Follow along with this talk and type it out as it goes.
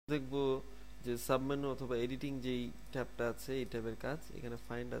দেখব যে সাবমেনু অথবা এডিটিং যেই ট্যাবটা আছে এই ট্যাবের কাজ। এখানে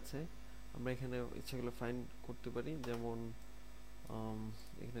ফাইন্ড আছে, আমরা এখানে ইচ্ছা করলে ফাইন্ড করতে পারি। যেমন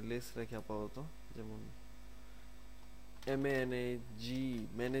এখানে লেস রাখি আপাতত, যেমন MANAG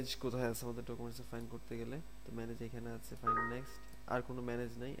ম্যানেজ কোথায় আছে আমাদের ডকুমেন্টসে ফাইন্ড করতে গেলে, তো ম্যানেজ এখানে আছে, ফাইন্ড নেক্সট। আর কোনো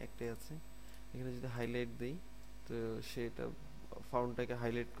ম্যানেজ নাই, একটাই আছে। এখানে যদি হাইলাইট দেই তো সেটা ফাউন্ডটাকে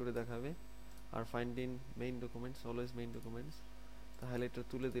হাইলাইট করে দেখাবে। আর find in main documents, always main documents, তো হাইলাইটটা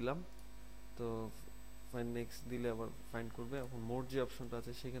তুলে দিলাম। তো ফাইন্ড নেক্সট দিলে আবার ফাইন্ড করবে। এখন মোড যে অপশনটা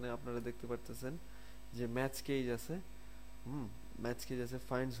আছে সেখানে আপনারা দেখতে পারতেছেন যে ম্যাচ কেজ আছে, ম্যাচ কেজ আছে,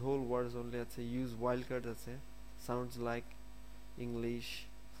 ফাইন্ডস হোল ওয়ার্ডস অনলি আছে, ইউজ ওয়াইল্ড কার্ড আছে, সাউন্ডস লাইক ইংলিশ,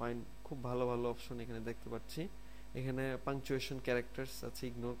 ফাইন্ড, খুব ভালো ভালো অপশন এখানে দেখতে পাচ্ছি। এখানে পাংচুয়েশন ক্যারেক্টার্স আছে,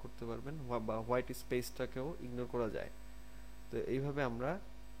 ইগনোর করতে পারবেন, বা হোয়াইট স্পেসটাকেও ইগনোর করা যায়। তো এইভাবে আমরা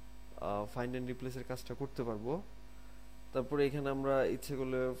ফাইন্ড অ্যান্ড রিপ্লেসের কাজটা করতে পারবো। তারপরে এখানে আমরা ইচ্ছে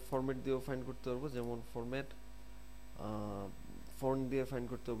করলে ফরম্যাট দিয়েও ফাইন্ড করতে পারবো, যেমন ফরম্যাট, ফন্ট দিয়ে ফাইন্ড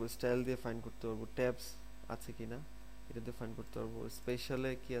করতে পারবো, স্টাইল দিয়ে ফাইন্ড করতে পারবো, ট্যাবস আছে কিনা এটা দিয়ে ফাইন্ড করতে পারবো,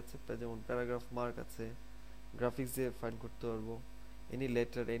 স্পেশালে কি আছে যেমন প্যারাগ্রাফ মার্ক আছে, গ্রাফিক্স দিয়ে ফাইন্ড করতে পারবো, এনি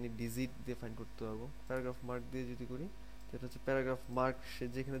লেটার এনি ডিজিট দিয়ে ফাইন্ড করতে পারবো। প্যারাগ্রাফ মার্ক দিয়ে যদি করি সেটা হচ্ছে প্যারাগ্রাফ মার্ক সে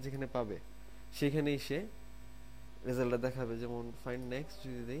যেখানে যেখানে পাবে সেখানেই সে রেজাল্টটা দেখাবে। যেমন ফাইন্ড নেক্সট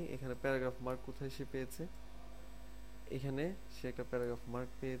যদি দেই, এখানে প্যারাগ্রাফ মার্ক কোথায় সে পেয়েছে, এখানে সে একটা প্যারাগ্রাফ মার্ক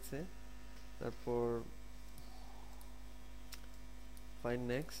পেয়েছে। তারপর ফাইন্ড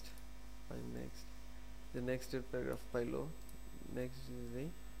নেক্সট, যে নেক্সটের প্যারাগ্রাফ পাইলো, নেক্সট যদি দেই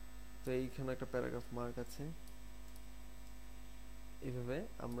তো এইখানে একটা প্যারাগ্রাফ মার্ক আছে। এইভাবে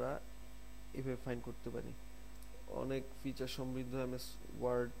আমরা এইভাবে ফাইন্ড করতে পারি। অনেক ফিচার সমৃদ্ধ এমএস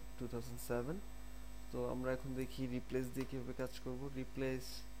ওয়ার্ড 2007। তো আমরা এখন দেখি রিপ্লেস দিয়ে কীভাবে কাজ করব। রিপ্লেস,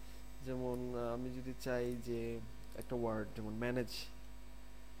 যেমন আমি যদি চাই যে একটা ওয়ার্ড যেমন ম্যানেজ,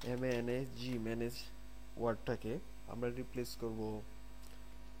 MANAG ম্যানেজ ওয়ার্ডটাকে আমরা রিপ্লেস করব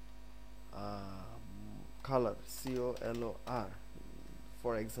কালার, COLOR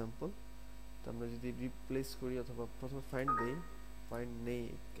ফর এক্সাম্পল। তো আমরা যদি রিপ্লেস করি অথবা প্রথমে ফাইন্ড দেই, ফাইন্ড নেই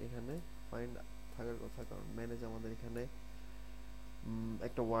এখানে, ফাইন্ড থাকার কথা, কারণ ম্যানেজ আমাদের এখানে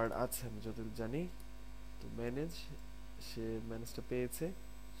একটা ওয়ার্ড আছে আমি যতটুকু জানি। তো ম্যানেজ, সে ম্যানেজটা পেয়েছে।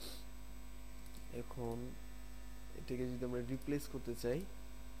 এখন এটাকে যদি আমরা রিপ্লেস করতে চাই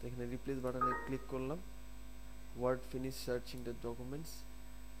তো এখানে রিপ্লেস বাটনে ক্লিক করলাম, word finish searching the documents.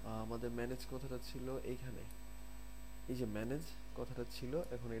 আমাদের ম্যানেজ কথাটা ছিল এইখানে, এই যে ম্যানেজ কথাটা ছিল,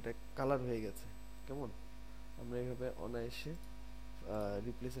 এখন এটা কালার হয়ে গেছে। কেমন, আমরা এইভাবে অনায়াসে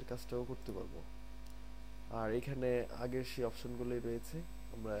রিপ্লেসের কাজটাও করতে পারবো। আর এখানে আগের সেই অপশনগুলোই রয়েছে,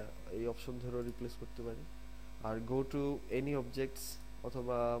 আমরা এই অপশন ধরেও রিপ্লেস করতে পারি। আর গো টু এনি অবজেক্টস,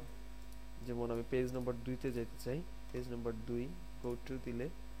 অথবা যেমন আমি পেজ নাম্বার 2-তে যেতে চাই, পেজ নাম্বার 2 গো টু দিলে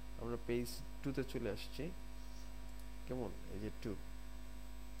আমরা পেজ 2-তে চলে আসছি। কেমন, এই যে 2,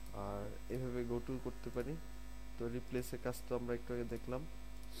 আর এভাবে গো টু করতে পারি। তো রিপ্লেসের কাজ তো আমরা একটু আগে দেখলাম।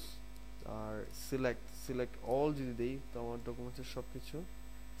 আর সিলেক্ট অল যদি দেই তো আমার ডকুমেন্টসের সব কিছু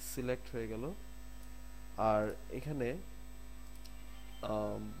সিলেক্ট হয়ে গেল। আর এখানে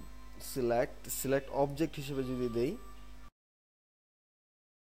সিলেক্ট অবজেক্ট হিসেবে যদি দেই,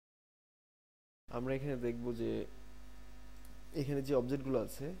 আমরা এখানে দেখব যে এখানে যে অবজেক্টগুলো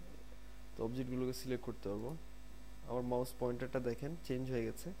আছে তো অবজেক্টগুলোকে সিলেক্ট করতে পারবো। আমার মাউস পয়েন্টারটা দেখেন চেঞ্জ হয়ে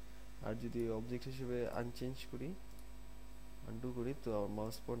গেছে। আর যদি অবজেক্ট হিসেবে আনচেঞ্জ করি, আনডু করি, তো আমার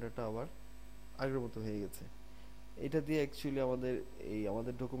মাউস পয়েন্টারটা আবার আগের মতো হয়ে গেছে। এটা দিয়ে অ্যাকচুয়ালি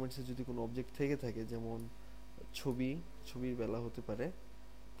আমাদের ডকুমেন্টসে যদি কোনো অবজেক্ট থেকে থাকে, যেমন ছবির বেলা হতে পারে,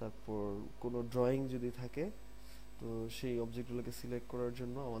 তারপর কোনো ড্রয়িং যদি থাকে, তো সেই অবজেক্টগুলোকে সিলেক্ট করার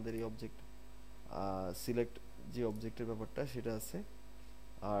জন্য আমাদের এই অবজেক্ট সিলেক্ট যে অবজেক্টের ব্যাপারটা সেটা আছে।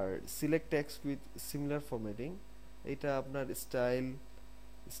 আর select text with similar formatting, এটা আপনার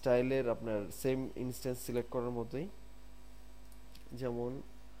স্টাইলের আপনার সেম ইনস্ট্যান্স সিলেক্ট করার মতোই। যেমন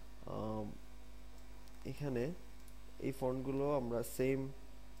এখানে এই ফন্টগুলো আমরা সেম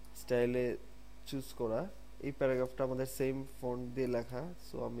স্টাইলে চুজ করা, এই প্যারাগ্রাফটা আমাদের সেম ফন্ট দিয়ে লেখা।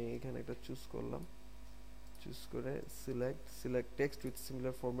 সো আমি এখানে একটা চুজ করলাম, চুজ করে select text with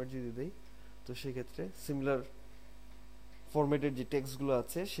similar format যদি দেই, তো সেক্ষেত্রে সিমিলার ফরম্যাটের যে টেক্সটগুলো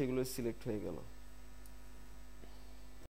আছে সেগুলো সিলেক্ট হয়ে গেল।